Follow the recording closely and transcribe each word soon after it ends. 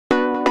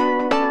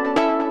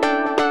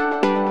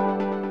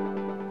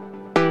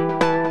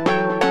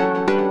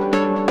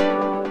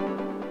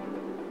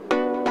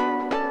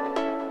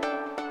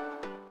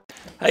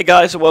Hey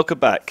guys, and welcome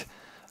back.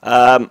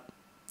 Right,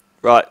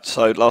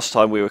 so last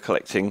time we were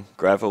collecting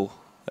gravel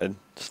and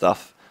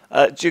stuff.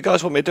 Do you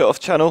guys want me to do it off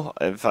channel?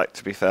 In fact,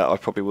 to be fair, I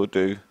probably will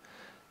do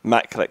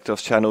Matt collect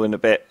off channel in a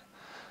bit,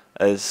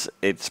 as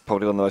it's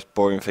probably one of the most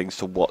boring things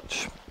to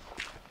watch.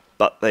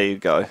 But there you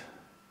go.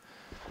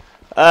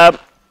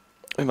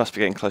 We must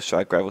be getting close to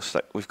our gravel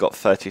stack. We've got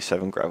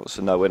 37 gravel,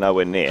 so no, we're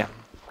nowhere near.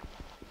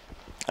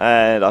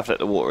 And I've let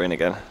the water in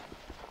again.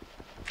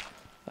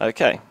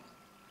 Okay.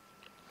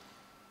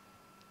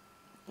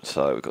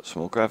 So we've got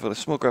some more gravel. There's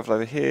some more gravel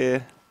over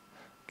here.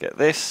 Get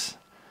this.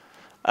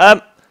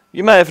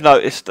 You may have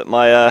noticed that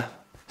my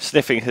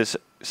sniffing has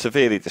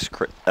severely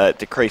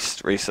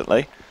decreased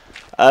recently.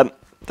 That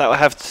will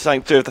have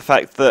something to do with the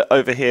fact that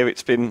over here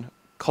it's been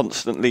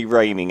constantly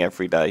raining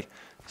every day.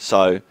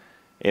 So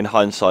in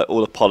hindsight,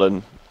 all the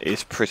pollen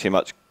is pretty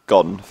much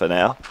gone for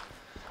now.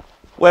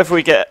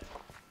 Whether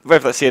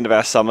that's the end of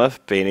our summer,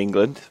 being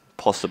England,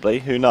 possibly,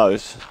 who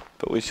knows?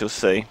 But we shall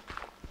see.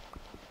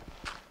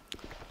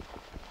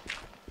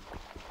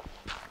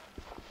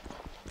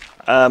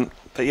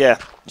 But yeah,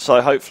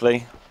 so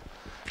hopefully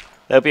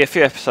there'll be a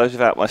few episodes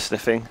without my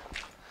sniffing,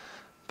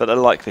 but the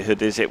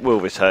likelihood is it will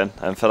return,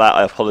 and for that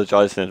I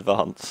apologise in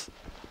advance.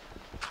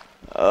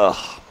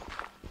 Ugh.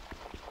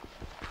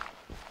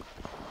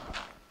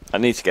 I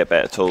need to get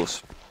better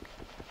tools.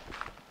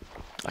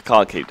 I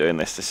can't keep doing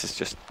this, this is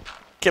just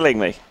killing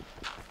me.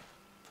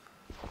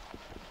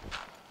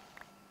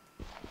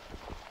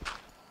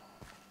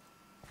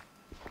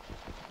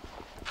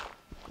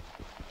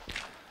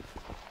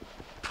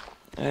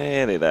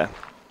 Nearly there.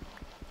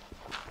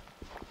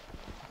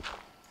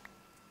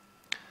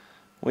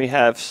 We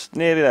have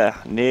nearly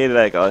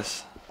there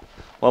guys.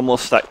 One more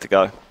stack to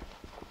go.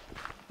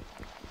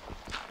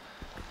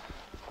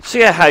 So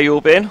yeah, how you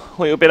all been?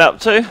 What you all been up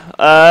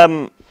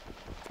to?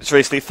 It's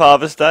recently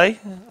Father's Day.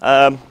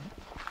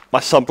 My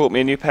son brought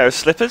me a new pair of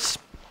slippers,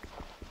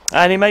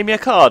 and he made me a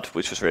card,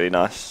 which was really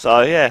nice.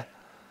 So yeah,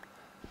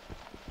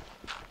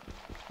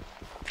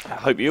 I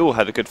hope you all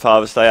had a good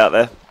Father's Day out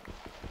there.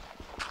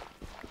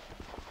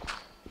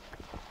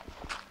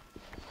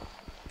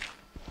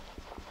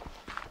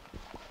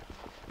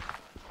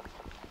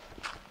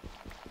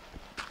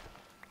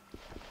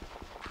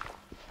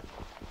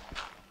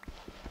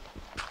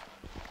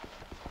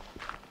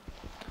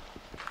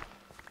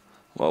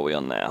 What are we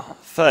on now?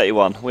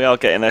 31. We are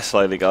getting there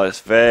slowly, guys.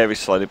 Very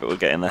slowly, but we're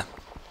getting there.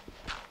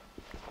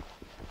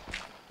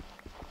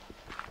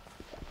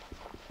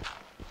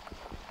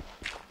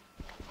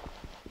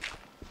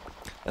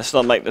 Let's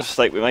not make the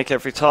mistake we make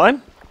every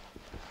time.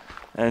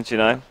 And, you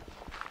know,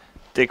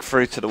 dig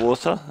through to the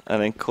water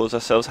and then cause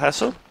ourselves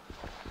hassle.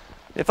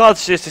 The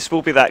advantage is this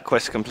will be that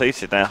quest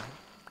completed now.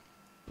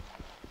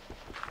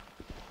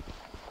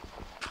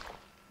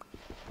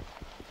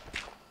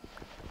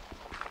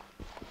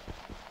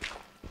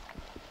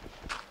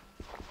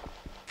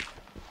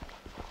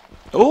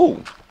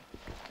 Ooh!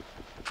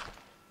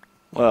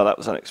 Well, that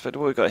was unexpected.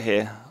 What have we got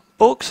here?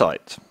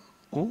 Bauxite.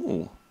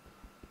 Ooh.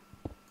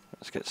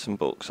 Let's get some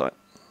bauxite.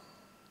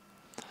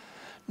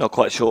 Not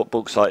quite sure what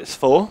bauxite is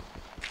for.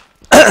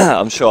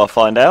 I'm sure I'll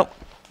find out.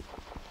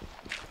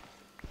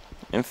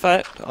 In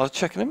fact, I'll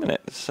check in a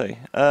minute. Let's see.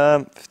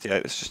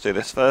 58. Let's just do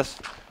this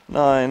first.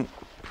 9,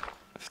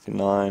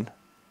 59,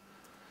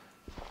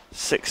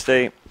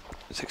 60,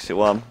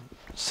 61,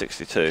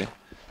 62,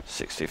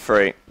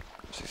 63,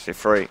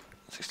 63.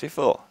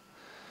 64.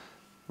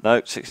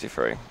 No,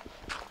 63.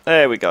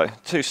 There we go.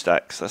 2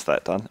 stacks. That's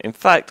that done. In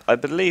fact, I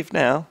believe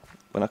now,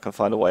 when I can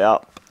find a way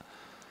up.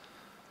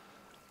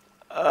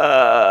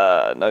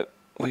 No,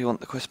 we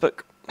want the quest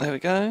book. There we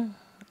go.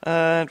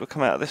 And we'll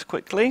come out of this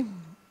quickly.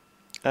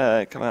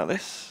 Come out of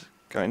this.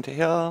 Go into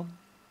here.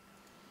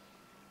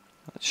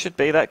 It should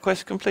be that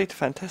quest complete.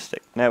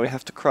 Fantastic. Now we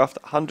have to craft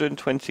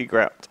 120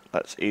 grout.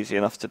 That's easy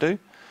enough to do.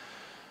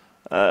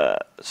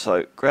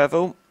 So,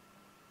 gravel.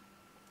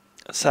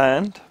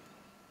 Sand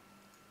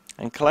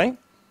and clay.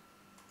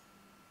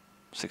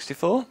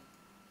 64.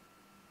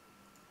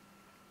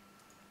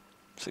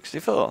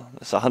 64.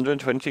 That's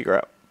 120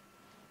 grout.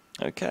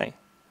 Okay.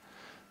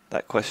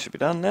 That quest should be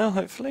done now,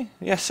 hopefully.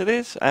 Yes, it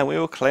is. And we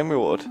will claim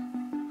reward.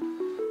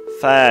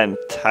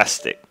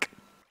 Fantastic.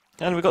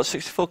 And we got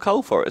 64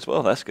 coal for it as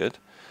well. That's good.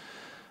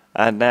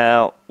 And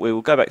now we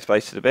will go back to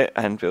base in a bit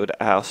and build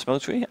our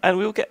smeltery. And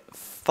we will get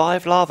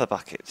 5 lava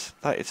buckets.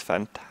 That is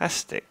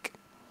fantastic.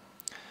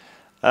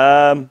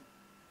 Yeah,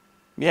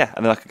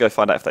 and then I can go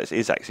find out if that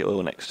is actually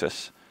oil next to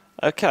us.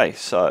 Okay,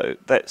 so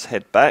let's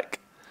head back,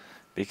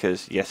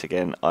 because yet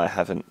again I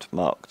haven't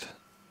marked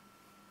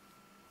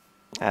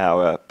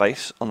our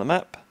base on the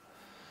map.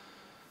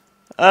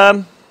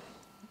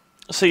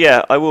 So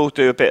yeah, I will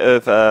do a bit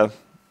of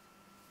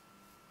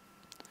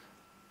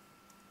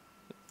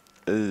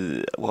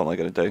what am I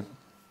going to do?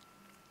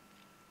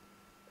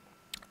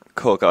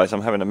 Cool guys,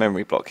 I'm having a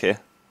memory block here.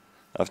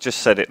 I've just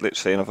said it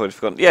literally and I've already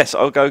forgotten. Yes,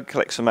 I'll go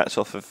collect some mats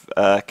off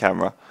of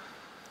camera.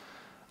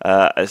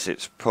 As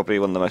it's probably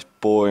one of the most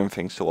boring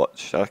things to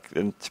watch.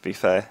 And to be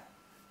fair,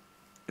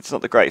 it's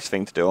not the greatest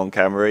thing to do on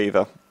camera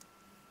either.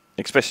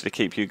 especially to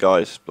keep you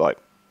guys like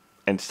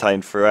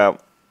entertained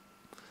throughout.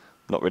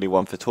 Not really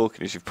one for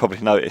talking, as you've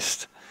probably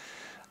noticed.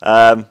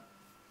 But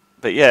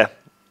yeah,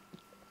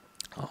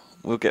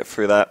 we'll get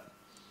through that.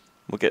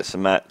 We'll get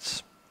some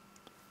mats,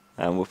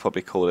 and we'll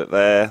probably call it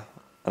there,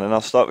 and then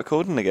I'll start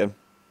recording again.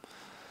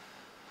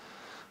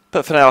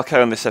 But for now, I'll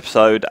carry on this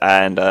episode,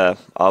 and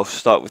I'll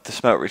start with the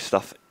smeltery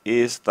stuff.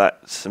 Is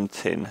that some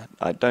tin?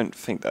 I don't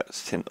think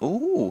that's tin.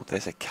 Ooh,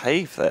 there's a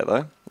cave there,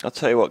 though. I'll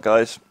tell you what,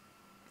 guys.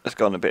 Let's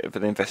go on a bit of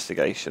an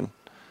investigation.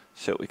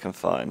 See what we can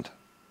find.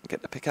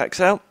 Get the pickaxe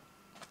out.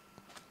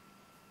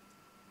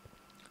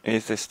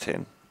 Is this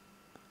tin?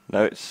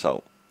 No, it's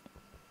salt.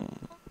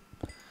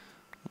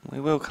 We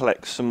will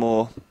collect some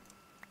more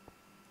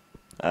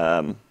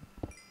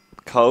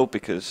coal,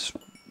 because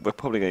we're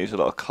probably going to use a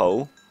lot of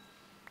coal.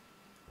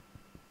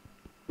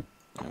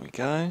 There we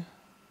go.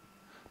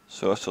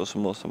 So I saw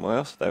some more somewhere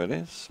else. There it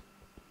is.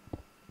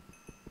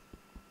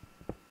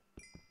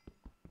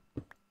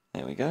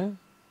 There we go.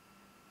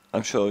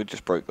 I'm sure we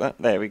just broke that.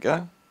 There we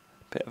go.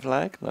 Bit of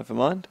lag. Never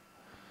mind.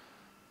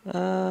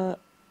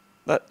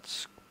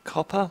 That's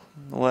copper.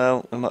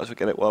 Well, we might as well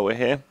get it while we're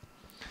here.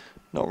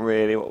 Not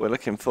really what we're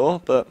looking for,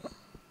 but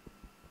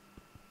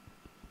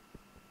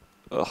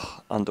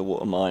ugh,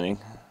 underwater mining.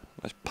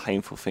 Most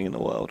painful thing in the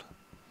world.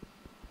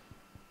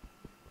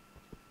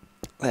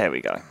 There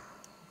we go.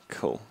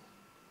 Cool.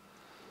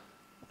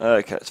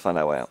 Okay, let's find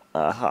our way out.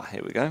 Aha,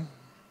 here we go.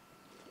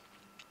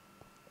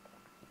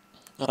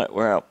 Alright,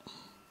 we're out.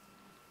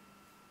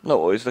 Not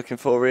what I was looking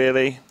for,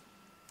 really,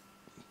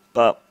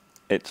 but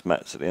it's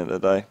mats at the end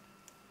of the day.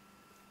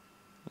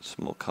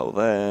 Some more coal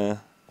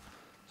there.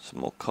 Some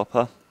more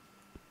copper.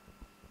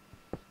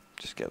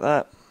 Just get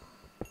that.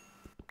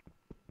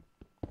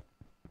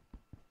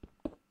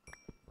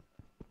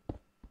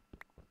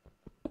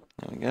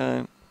 There we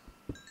go.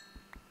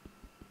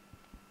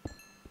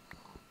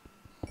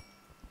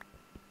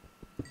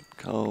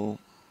 Coal.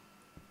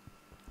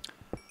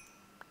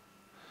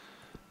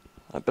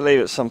 I believe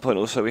at some point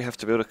also we have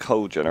to build a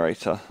coal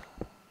generator,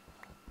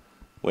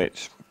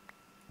 which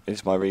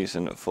is my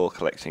reason for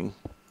collecting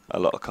a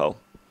lot of coal,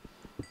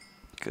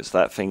 because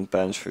that thing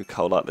burns through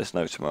coal like there's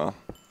no tomorrow.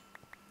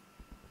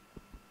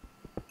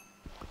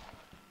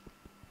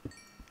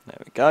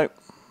 There we go.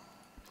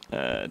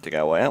 Dig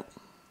our way out.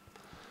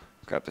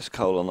 Grab this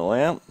coal on the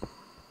way out.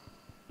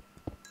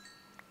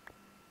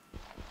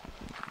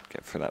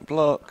 Get through that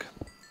block.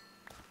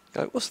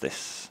 Go. What's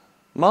this?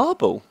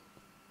 Marble.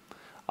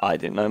 I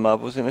didn't know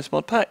marble was in this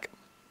mod pack.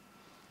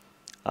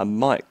 I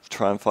might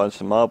try and find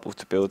some marble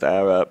to build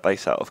our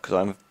base out of, because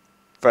I'm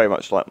very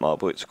much like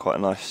marble. It's quite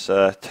a nice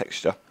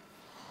texture.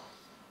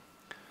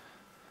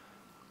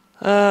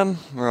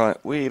 Right,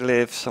 we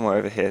live somewhere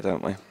over here,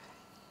 don't we?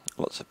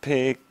 Lots of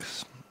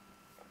pigs.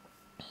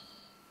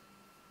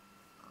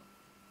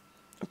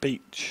 A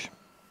beach.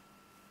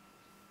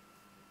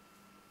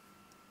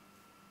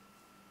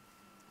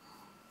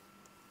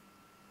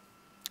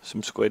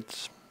 Some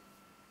squids.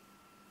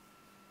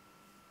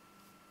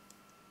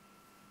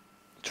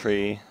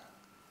 Tree.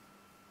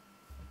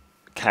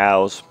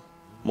 Cows.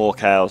 More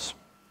cows.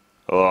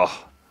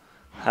 Oh,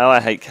 how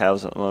I hate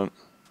cows at the moment.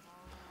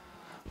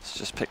 Let's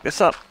just pick this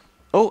up.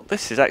 Oh,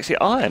 this is actually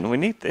iron. We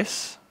need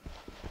this.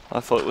 I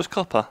thought it was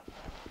copper.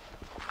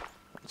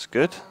 That's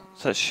good.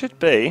 So it should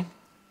be...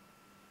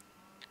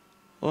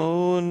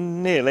 oh,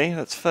 nearly.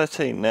 That's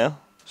 13 now.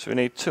 So we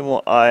need 2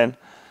 more iron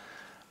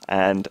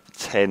and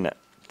 10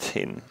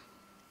 tin.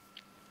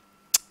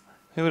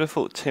 Who would have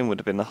thought tin would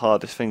have been the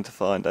hardest thing to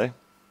find, eh?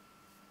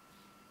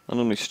 I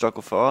normally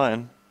struggle for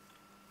iron.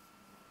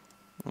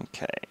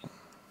 Okay.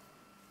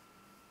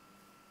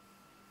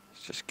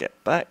 Let's just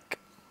get back.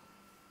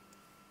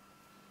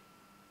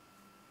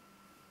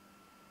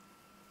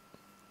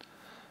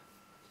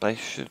 Base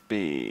should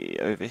be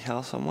over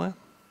here somewhere.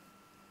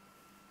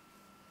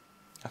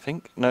 I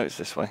think. No, it's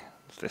this way.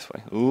 It's this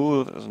way.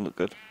 Ooh, that doesn't look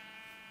good.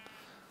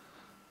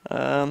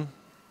 That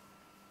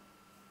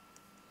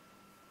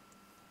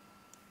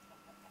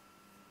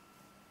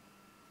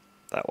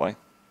way.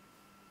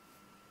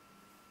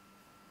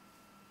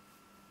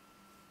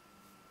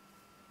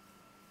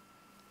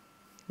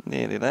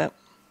 Nearly there.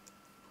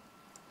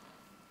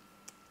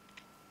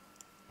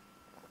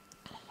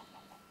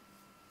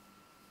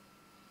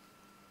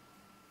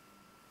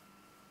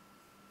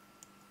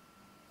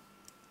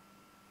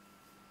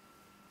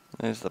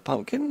 There's the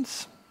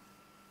pumpkins.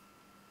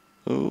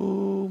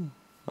 Ooh.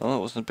 Oh, that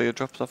wasn't as big a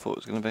drop as I thought it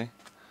was going to be.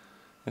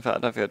 In fact, I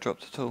don't think I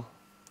dropped at all.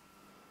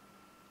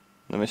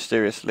 The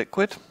mysterious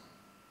liquid.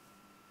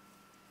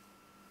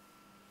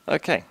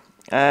 Okay,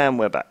 and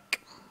we're back.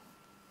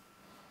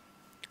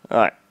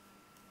 Alright.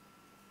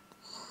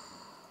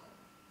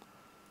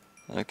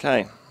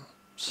 Okay,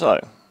 so,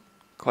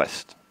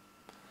 quest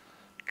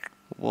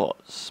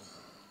was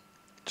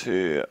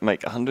to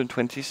make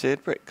 120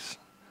 seared bricks.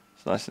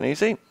 It's nice and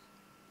easy.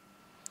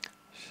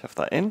 Shove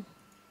that in.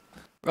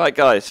 Right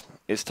guys,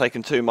 it's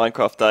taken 2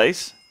 Minecraft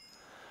days,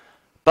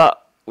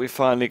 but we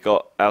finally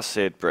got our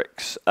seared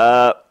bricks.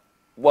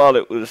 While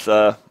it was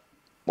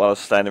while I was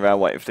standing around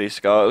waiting for these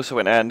to go, I also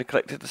went out and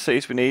collected the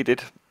seeds we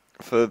needed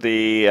for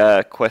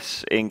the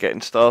quests in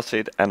getting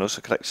started, and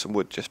also collected some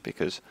wood just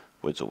because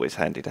wood's always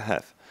handy to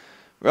have.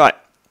 Right,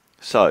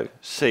 so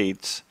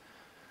seeds.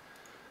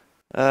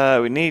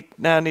 We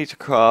now need to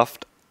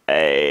craft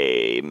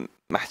a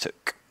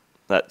mattock.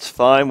 That's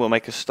fine. We'll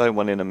make a stone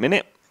one in a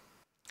minute.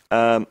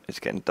 It's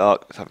getting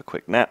dark. Let's have a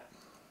quick nap.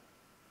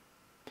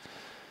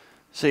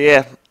 So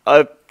yeah,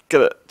 I've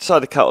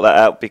decided to cut all that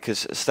out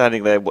because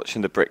standing there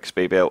watching the bricks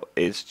be built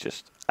is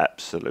just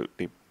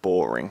absolutely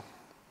boring.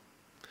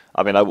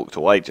 I mean, I walked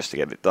away just to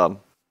get it done.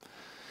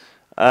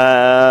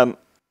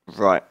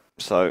 Right,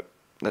 so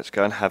let's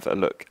go and have a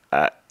look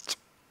at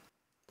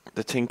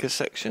the Tinker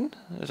section,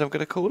 as I'm going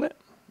to call it.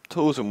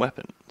 Tools and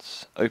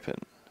weapons. Open.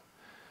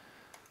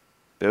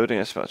 Building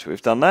a smeltery.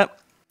 We've done that.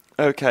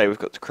 Okay, we've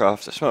got to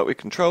craft a smeltery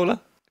controller,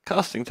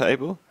 casting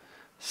table,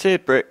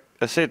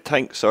 seared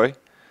tank, sorry,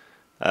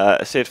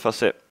 a seared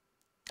faucet,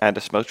 and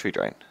a smeltery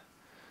drain.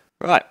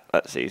 Right,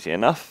 that's easy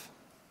enough.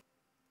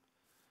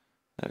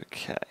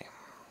 Okay.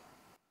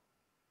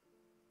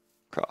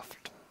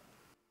 Craft.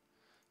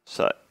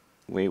 So,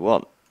 we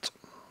want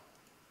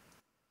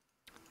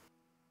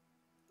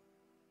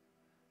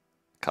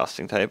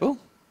casting table.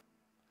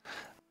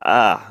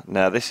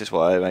 Now this is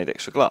why I made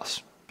extra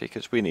glass,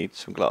 because we need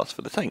some glass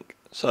for the tank.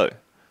 So,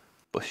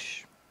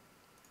 bush.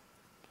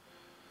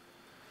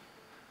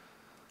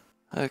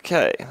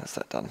 Okay, that's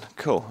that done.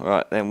 Cool.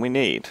 Right, then we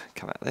need,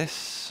 come at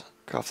this,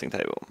 crafting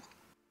table.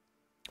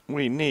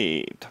 We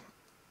need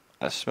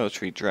a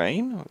smeltery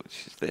drain,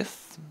 which is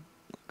this,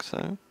 like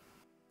so.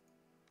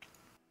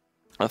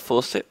 A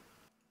faucet.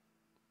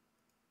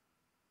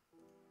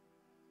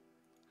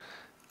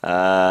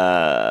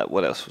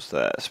 What else was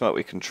there? A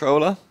smeltery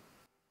controller.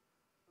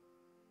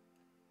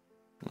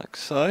 Like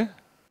so.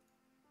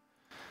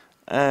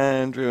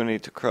 And we will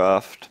need to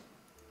craft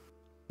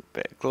a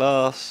bit of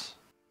glass.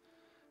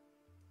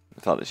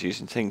 If I was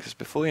using tinkers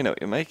before, you know what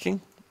you're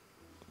making.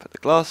 Put the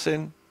glass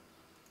in.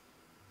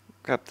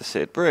 Grab the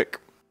seared brick.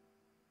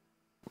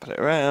 Put it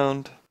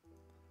around.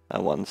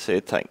 And one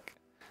seared tank.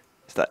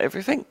 Is that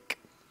everything?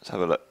 Let's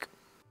have a look.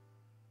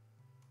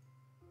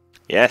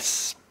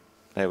 Yes!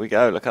 There we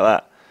go, look at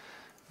that.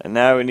 And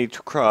now we need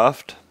to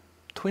craft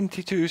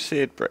 22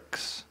 seared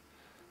bricks.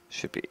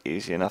 Should be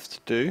easy enough to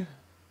do.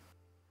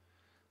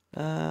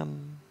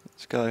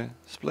 Let's go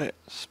split,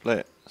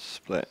 split,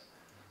 split,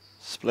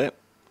 split.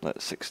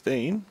 That's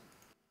 16.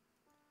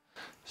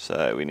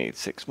 So we need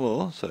 6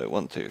 more. So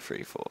 1, 2,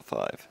 3, 4,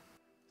 5,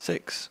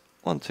 6.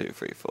 1, 2,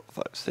 3, 4,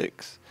 5,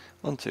 6.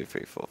 1, 2,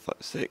 3, 4, 5,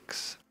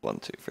 6. 1,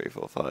 2, 3,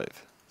 4,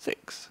 5,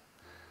 6.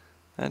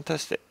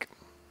 Fantastic.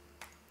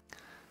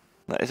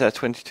 That is our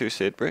 22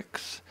 seared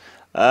bricks.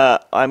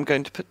 I'm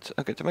going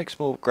to make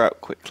some more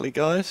grout quickly,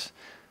 guys,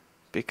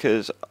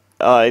 because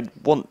I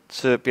want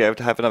to be able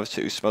to have another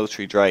 2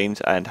 smeltery drains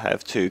and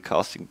have 2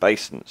 casting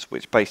basins,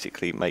 which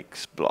basically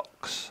makes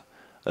blocks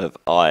of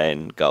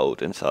iron,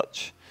 gold, and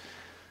such.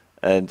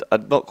 And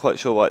I'm not quite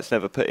sure why it's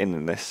never put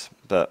in this,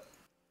 but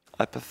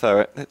I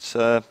prefer it. Let's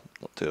not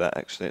do that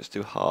actually. Let's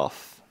do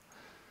half.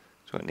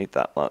 So we won't need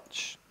that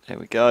much. Here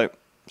we go.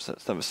 So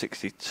that's number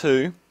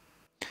 62.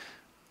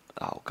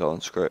 Oh, go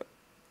on, screw it.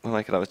 We'll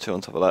make another 2 on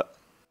top of that.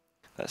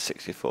 That's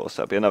 64,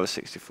 so that'll be another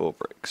 64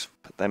 bricks.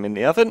 Put them in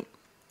the oven,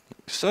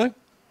 like so.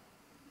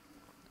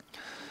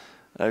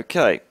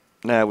 Okay,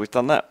 now we've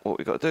done that, what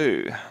we've got to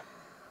do.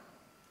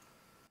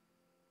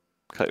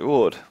 Collect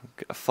reward.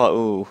 Get a fight.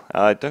 Ooh,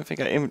 I don't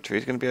think our inventory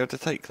is going to be able to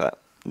take that.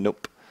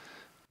 Nope.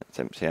 Let's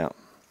empty out.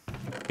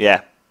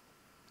 Yeah.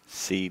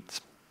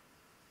 Seeds.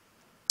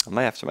 I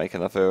may have to make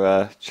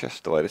another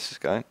chest the way this is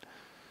going.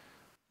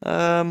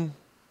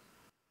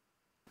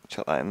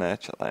 Chuck that in there,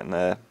 chuck that in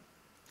there,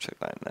 chuck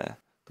that in there.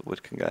 The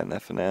wood can go in there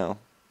for now.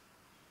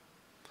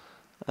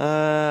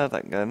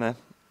 That can go in there.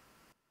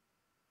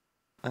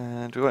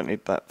 And we won't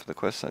need that for the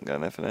quest, that can go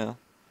in there for now.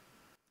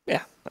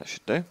 Yeah, that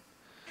should do.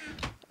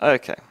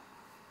 Okay.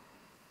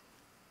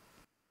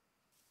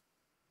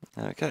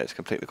 Okay, let's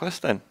complete the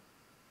quest then.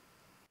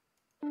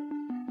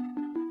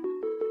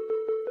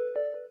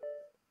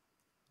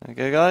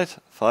 Okay guys,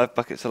 5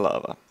 buckets of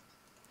lava.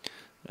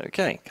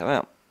 Okay, come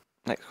out.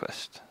 Next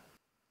quest.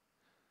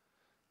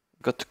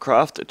 Got to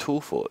craft a tool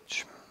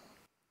forge,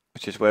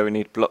 which is where we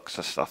need blocks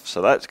of stuff,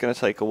 so that's going to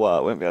take a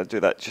while. Won't be able to do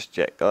that just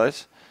yet,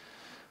 guys.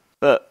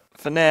 But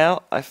for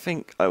now, I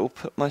think I will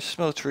put my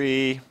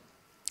smeltery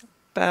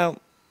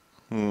about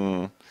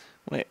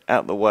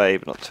out the way,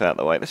 but not too out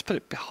the way. Let's put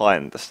it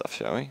behind the stuff,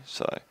 shall we?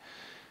 So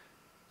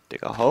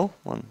dig a hole.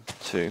 1,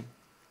 2,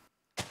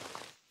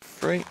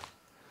 3.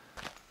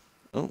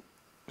 Oh,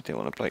 we didn't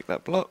want to break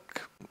that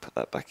block. Put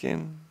that back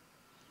in.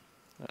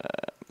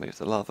 Move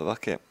the lava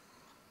bucket.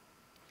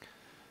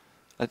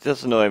 It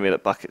does annoy me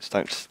that buckets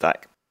don't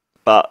stack,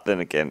 but then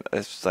again, at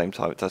the same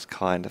time, it does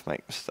kind of make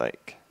a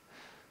mistake.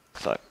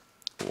 So,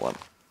 1,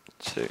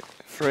 2,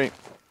 3.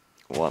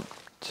 1,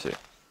 2,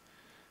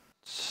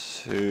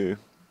 2,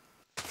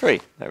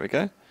 3. There we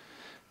go.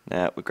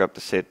 Now we grab the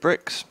seared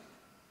bricks.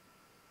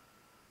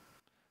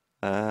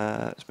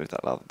 Let's move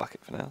that lava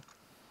bucket for now.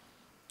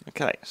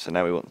 Okay, so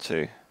now we want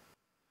to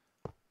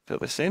fill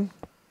this in,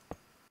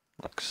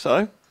 like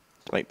so,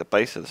 to make the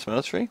base of the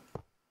smeltery.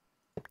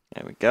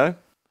 There we go.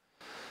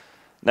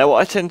 Now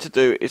what I tend to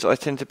do is I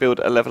tend to build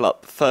a level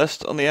up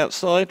first on the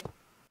outside,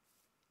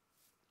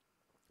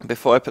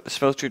 before I put the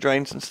smeltery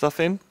drains and stuff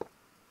in.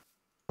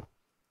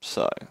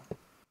 So,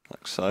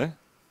 like so.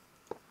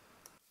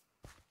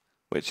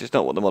 Which is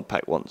not what the mod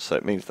pack wants, so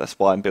it means that's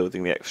why I'm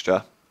building the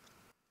extra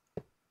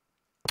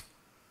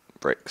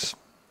bricks.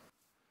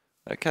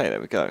 Okay, there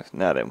we go.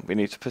 Now then, we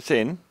need to put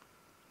in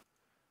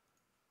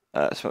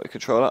smeltery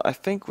controller. I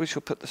think we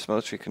shall put the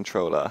smeltery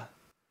controller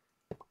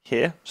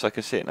here, so I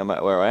can see it no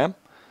matter where I am.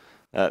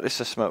 This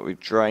is a smeltery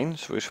drain,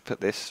 so we shall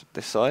put this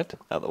side,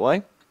 out of the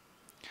way.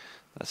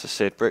 That's a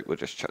seared brick, we'll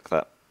just chuck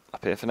that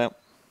up here for now.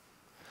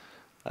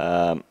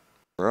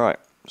 Right,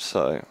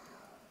 so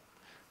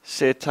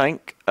seared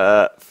tank,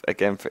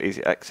 again for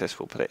easy access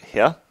we'll put it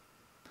here.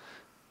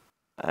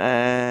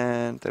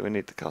 And then we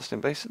need the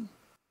casting basin,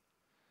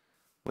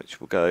 which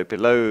will go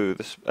below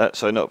the,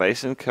 sorry, not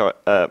basin,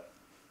 a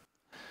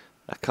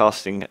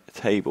casting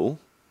table,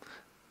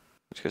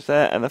 which goes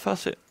there, and the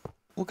faucet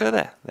will go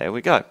there. There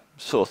we go,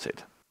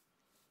 sorted.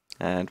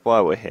 And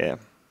while we're here,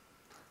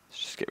 let's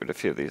just get rid of a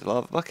few of these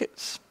lava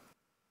buckets.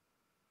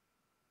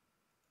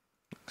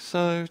 Like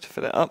so, to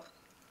fill it up.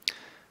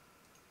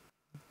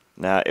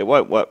 Now, it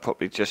won't work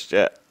properly just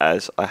yet,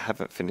 as I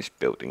haven't finished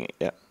building it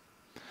yet.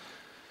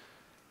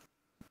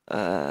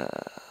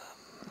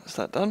 Is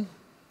that done?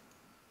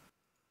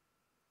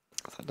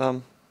 Is that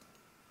done?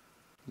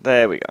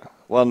 There we go.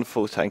 One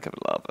full tank of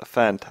lava.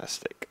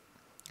 Fantastic.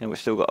 And we've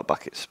still got a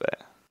bucket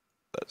spare.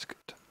 That's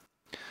good.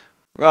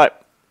 Right.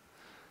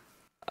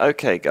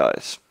 Okay,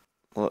 guys.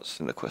 What's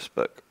in the quest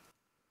book?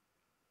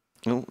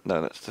 Oh,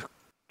 no, that's the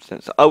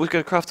stencil. Oh, we were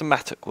going to craft a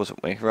mattock,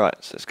 wasn't we? Right,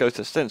 so let's go to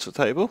the stencil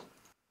table.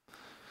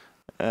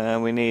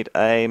 And we need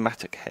a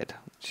mattock head,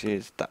 which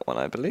is that one,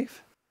 I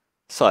believe.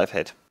 Scythe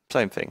head,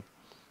 same thing.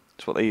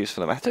 That's what they use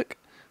for the mattock.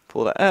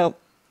 Pull that out.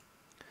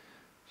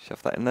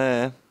 Shove that in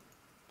there.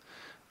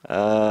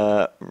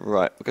 Right,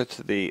 we'll go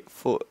to the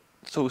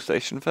tool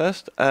station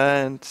first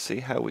and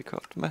see how we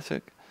craft a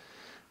mattock.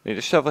 We need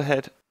a shovel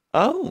head.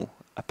 Oh,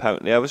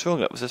 apparently I was wrong.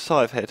 That was a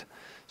scythe head.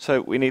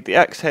 So we need the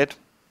axe head,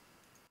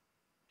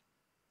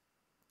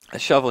 a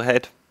shovel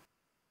head,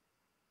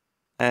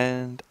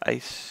 and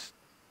a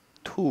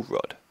tool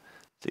rod.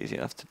 It's easy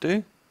enough to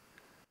do.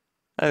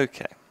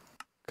 Okay,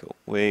 cool.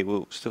 We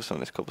will steal some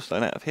of this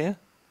cobblestone out of here.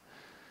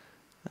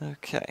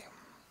 Okay,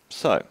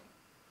 so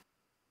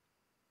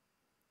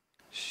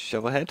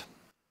shovel head.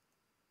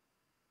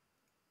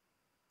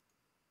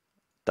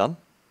 Done.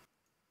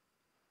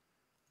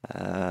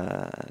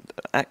 And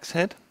an axe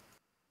head.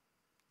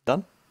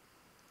 Done.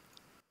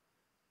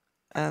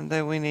 And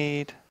then we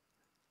need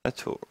a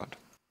tool rod.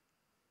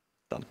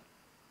 Done.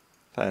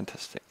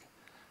 Fantastic.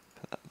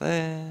 Put that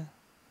there.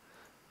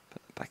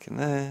 Put that back in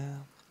there.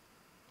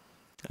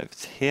 Over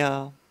to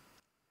here.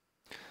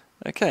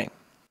 Okay.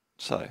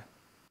 So,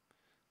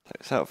 take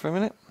this out for a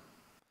minute.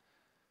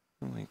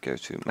 And we go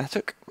to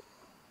mattock.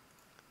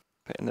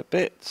 Put in the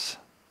bits.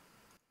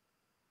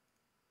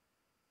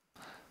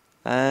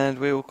 And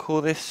we will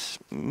call this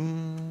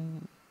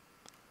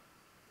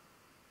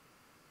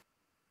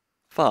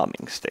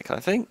farming stick, I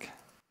think.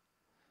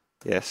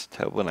 Yes,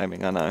 terrible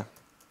naming, I know.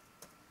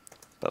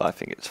 But I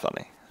think it's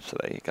funny. So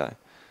there you go.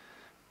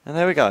 And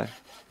there we go.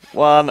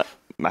 One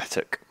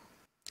mattock.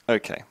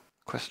 Okay,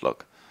 quest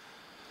log.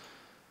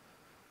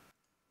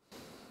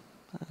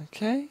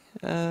 Okay,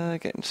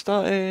 getting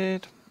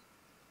started.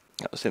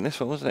 That was in this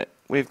one, wasn't it?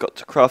 We've got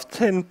to craft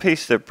 10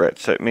 pieces of bread,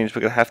 so it means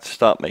we're going to have to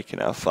start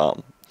making our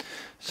farm.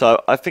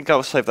 So I think I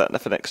will save that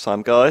for next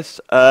time,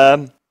 guys.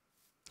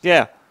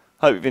 Yeah,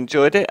 hope you've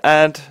enjoyed it,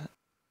 and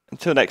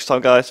until next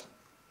time, guys,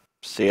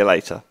 see you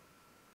later.